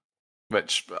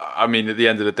 Which, I mean, at the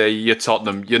end of the day, you're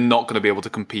Tottenham. You're not going to be able to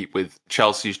compete with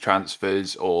Chelsea's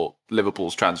transfers or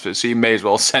Liverpool's transfers. So you may as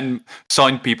well sign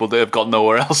people that have got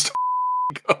nowhere else to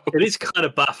go. It is kind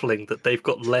of baffling that they've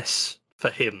got less for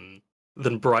him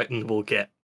than Brighton will get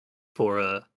for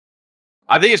a.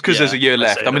 I think it's because there's a year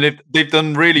left. I mean, they've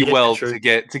done really well to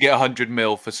get 100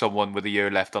 mil for someone with a year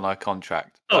left on our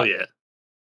contract. Oh yeah.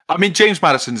 I mean, James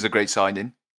Maddison's a great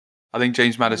signing. I think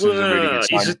James Maddison's a really good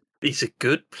signing. He's a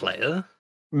good player.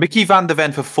 Mickey van der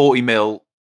Ven for 40 mil.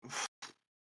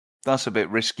 That's a bit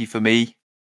risky for me.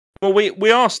 Well,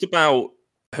 we asked about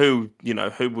who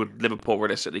would Liverpool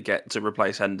realistically get to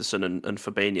replace Henderson and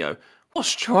Fabinho. What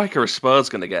striker is Spurs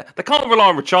going to get? They can't rely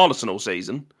on Richarlison all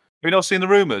season. Have you not seen the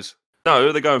rumours? No, who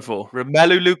are they going for?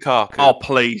 Romelu Lukaku. Oh,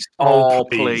 please. Oh, Oh,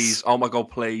 please. please. Oh, my God,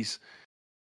 please.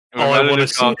 I want to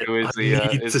see it. Lukaku I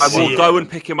need is to the I see will it. go and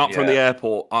pick him up from Yeah. the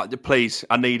airport. Please,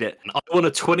 I need it. I want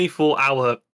a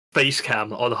 24-hour face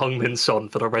cam on Heung-min Son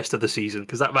for the rest of the season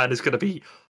because that man is going to be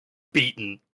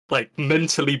beaten, like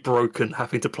mentally broken,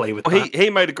 having to play with Well, that. he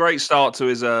made a great start to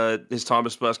his time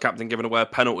as Spurs captain, giving away a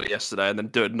penalty yesterday and then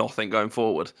doing nothing going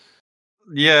forward.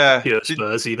 Yeah. Pure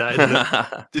Spursy, that isn't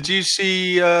it? Did you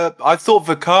see? I thought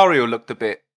Vicario looked a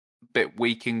bit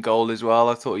weak in goal as well.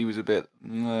 I thought he was a bit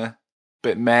meh.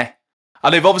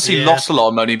 And they've obviously lost a lot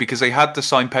of money because they had to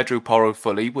sign Pedro Porro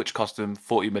fully, which cost them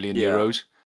 40 million euros.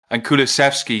 And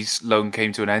Kulusevski's loan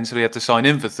came to an end, so they had to sign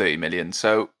him for 30 million.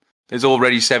 So there's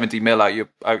already 70 mil out your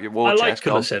war I like chest.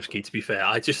 Gone. Kulusevski, to be fair.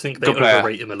 I just think they Good player.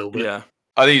 overrate him a little bit. Yeah.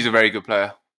 I think he's a very good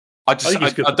player. I think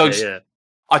he's good. I don't. Yeah.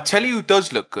 I tell you who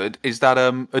does look good is that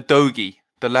Udogie,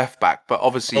 the left back, but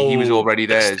obviously he was already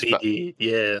theirs. But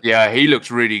Yeah. he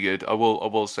looks really good. I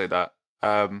will say that.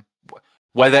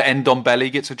 Whether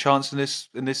Ndombele gets a chance in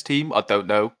this team, I don't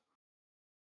know.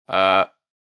 But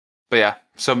yeah,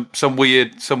 some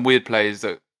weird players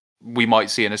that we might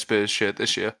see in a Spurs shirt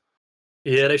this year.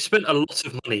 Yeah, they've spent a lot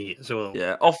of money as well.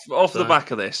 Yeah, off the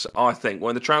back of this, I think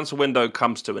when the transfer window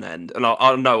comes to an end, and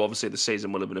I know obviously the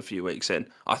season will have been a few weeks in,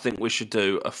 I think we should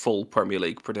do a full Premier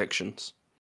League predictions,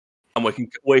 and we can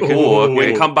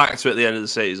come back to it at the end of the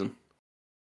season.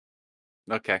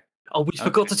 Okay. Oh, we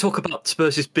forgot to talk about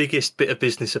Spurs' biggest bit of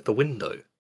business of the window.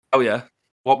 Oh yeah,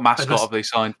 what mascot have they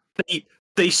signed?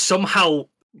 They somehow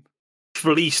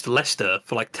released Leicester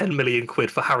for like 10 million quid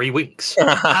for Harry Winks.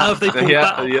 How have they pulled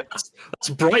that off? Yeah. That's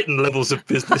Brighton levels of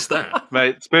business there.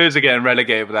 Mate, Spurs are getting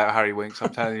relegated without Harry Winks. I'm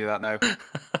telling you that now.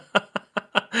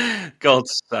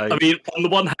 God's sake. I mean, on the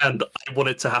one hand, I want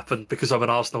it to happen because I'm an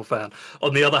Arsenal fan.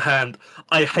 On the other hand,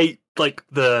 I hate like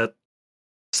the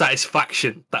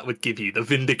satisfaction that would give you, the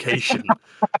vindication.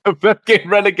 Getting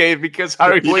relegated because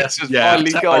Harry Winks has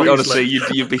finally gone. Honestly,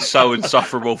 you'd be so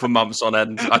insufferable for months on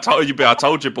end. I told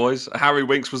you, boys. Harry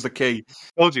Winks was the key.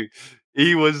 Told you,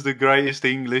 he was the greatest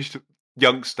English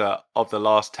youngster of the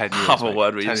last 10 years. Have a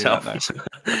word with yourself.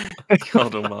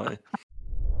 God almighty.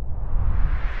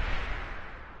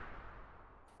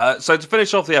 So to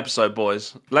finish off the episode,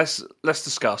 boys, let's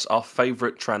discuss our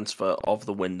favourite transfer of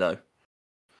the window.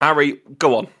 Harry,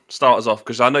 go on, start us off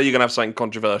because I know you're going to have something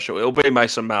controversial. It'll be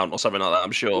Mason Mount or something like that,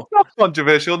 I'm sure. It's not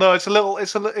controversial. No, it's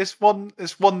one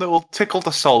that will tickle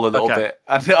the soul a little bit,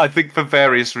 and I think for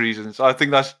various reasons. I think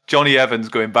that's Johnny Evans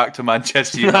going back to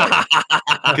Manchester United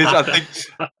because I think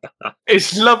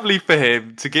it's lovely for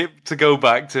him to go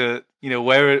back to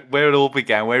where it all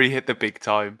began, where he hit the big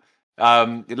time.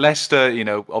 Leicester,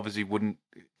 obviously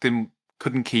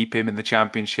couldn't keep him in the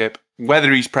Championship.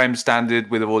 Whether he's Prem standard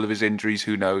with all of his injuries,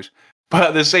 who knows? But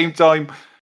at the same time,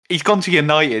 he's gone to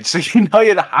United, so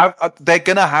United they're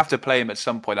gonna have to play him at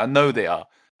some point. I know they are,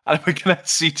 and we're gonna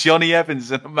see Johnny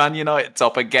Evans in a Man United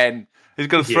top again. He's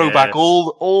gonna throw back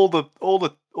all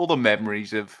the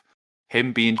memories of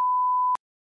him being.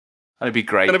 And it'd be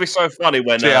great. It's gonna be so funny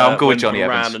when I'm going when Johnny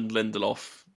Varane Evans and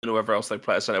Lindelof and whoever else they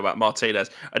play, something about Martinez,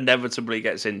 inevitably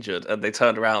gets injured, and they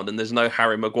turn around and there's no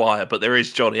Harry Maguire, but there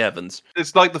is Johnny Evans.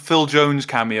 It's like the Phil Jones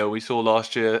cameo we saw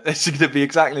last year. It's going to be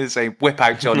exactly the same. Whip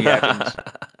out Johnny Evans.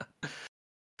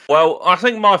 Well, I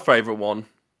think my favourite one,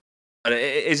 and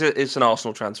it's an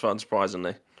Arsenal transfer,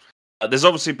 unsurprisingly. There's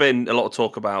obviously been a lot of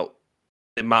talk about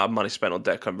the amount of money spent on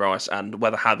Declan Rice and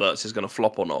whether Havertz is going to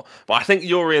flop or not. But I think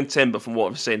Urian Timber, from what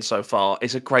I've seen so far,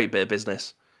 is a great bit of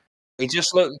business. He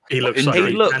looks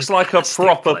like a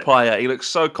proper player. He looks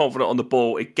so confident on the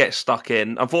ball. He gets stuck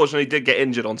in. Unfortunately, he did get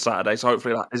injured on Saturday, so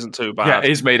hopefully that isn't too bad. Yeah,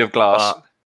 he's made of glass.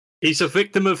 He's a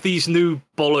victim of these new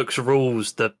bollocks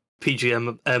rules that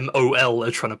PGMOL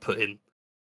are trying to put in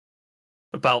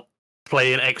about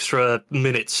playing extra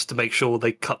minutes to make sure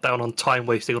they cut down on time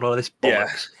wasting and all this bollocks. Yeah.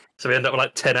 So we end up with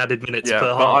like 10 added minutes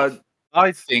per half.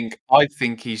 I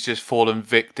think he's just fallen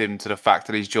victim to the fact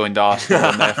that he's joined Arsenal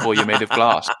and therefore you're made of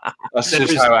glass. That's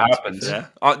just how it happens.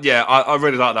 Yeah, I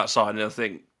really like that side, and I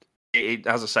think it,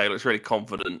 as I say, looks really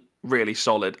confident, really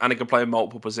solid, and he can play in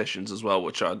multiple positions as well,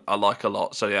 which I like a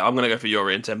lot. So yeah, I'm going to go for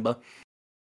Urian Timber.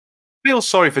 I feel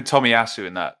sorry for Tomiyasu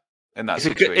in that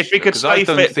situation. If he could stay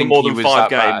fit for more than 5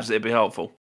 games, it'd be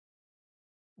helpful.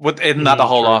 Isn't that the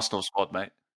whole Arsenal squad,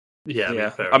 mate?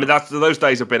 Yeah. I mean, those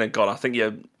days have been and gone. I think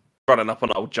you're running up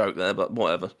an old joke there, but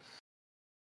whatever.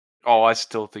 Oh, I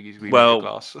still think he's really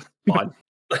glass. Fine.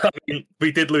 I mean,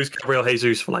 we did lose Gabriel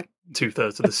Jesus for like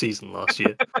 2/3 of the season last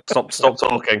year. Stop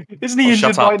talking. Isn't he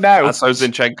injured right now? And so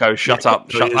Zinchenko. Shut up.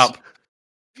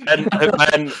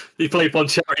 And He played one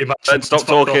charity match. Ben, stop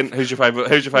talking. Who's your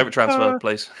favourite transfer,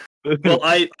 please? Well,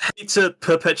 I hate to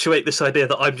perpetuate this idea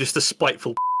that I'm just a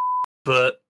spiteful,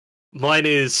 but mine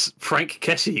is Frank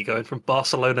Kessie going from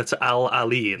Barcelona to Al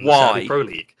Ahly in the Saudi Pro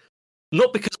League.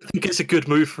 Not because I think it's a good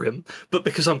move for him, but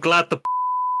because I'm glad the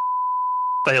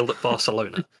failed at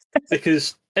Barcelona.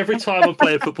 Because every time I'm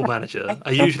playing Football Manager,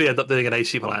 I usually end up doing an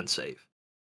AC Milan save.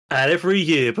 And every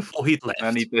year before he'd left...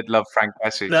 And he did love Frank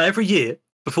Kessie. Now, every year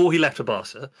before he left for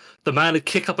Barca, the man would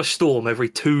kick up a storm every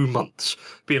 2 months,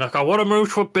 being like, I want to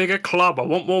move to a bigger club, I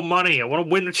want more money, I want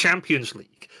to win the Champions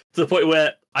League. To the point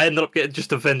where I ended up getting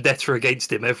just a vendetta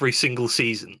against him every single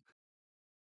season.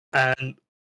 And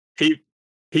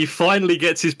he finally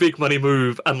gets his big money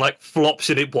move and like flops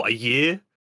in it, a year?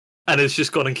 And has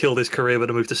just gone and killed his career with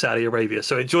a move to Saudi Arabia.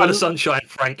 So enjoy the sunshine,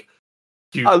 Frank.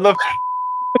 I love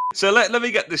So let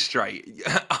me get this straight.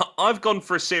 I've gone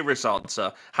for a serious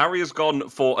answer. Harry has gone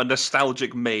for a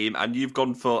nostalgic meme, and you've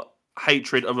gone for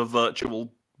hatred of a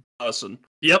virtual person.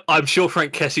 Yep, I'm sure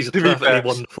Frank Kessie's a perfectly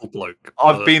wonderful bloke.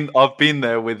 I've been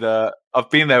there with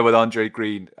Andre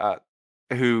Green,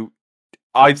 who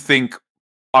I think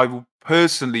I will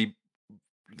personally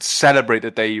celebrate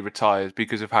the day he retires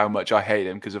because of how much I hate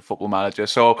him because of Football Manager.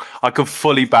 So I can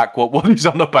fully back what he's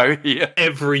on about here.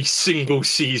 Every single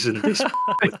season, this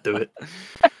would do it.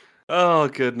 Oh,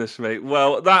 goodness me.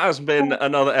 Well, that has been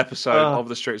another episode of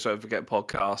the Streets Don't Forget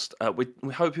podcast.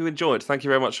 We hope you enjoyed. Thank you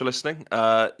very much for listening.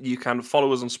 You can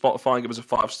follow us on Spotify and give us a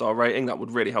 5-star rating. That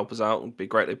would really help us out. It would be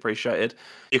greatly appreciated.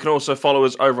 You can also follow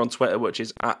us over on Twitter, which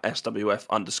is at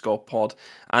SWF_pod,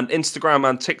 and Instagram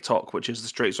and TikTok, which is the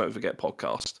Streets Don't Forget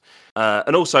podcast.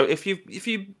 And also, if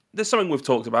there's something we've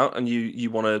talked about and you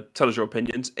want to tell us your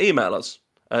opinions, email us.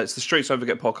 It's the Streets Don't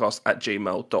Forget podcast at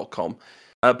gmail.com.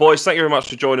 Boys, thank you very much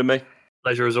for joining me.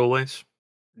 Pleasure as always.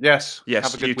 Yes. Yes,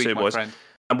 have a good you week, too, my boys. friend.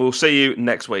 And we'll see you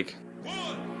next week.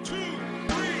 1, 2, 3,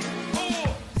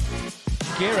 4.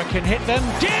 Gira can hit them.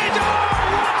 Did! Oh,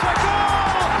 what a goal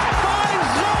by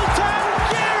Zoltan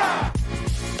Gira!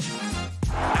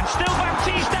 And still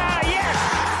Baptista,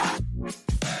 yes!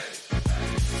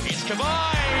 It's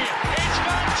Kabay. It's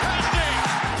fantastic.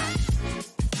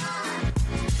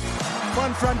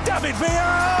 One from David Villa.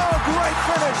 Oh, great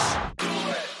finish.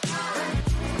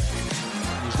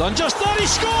 He's done just that, he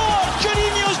scored!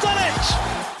 Juninho's done it!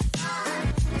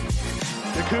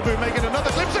 Yakubu making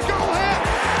another glimpse of goal here.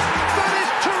 That is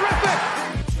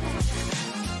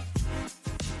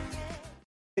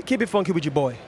terrific. Keep it funky with your boy.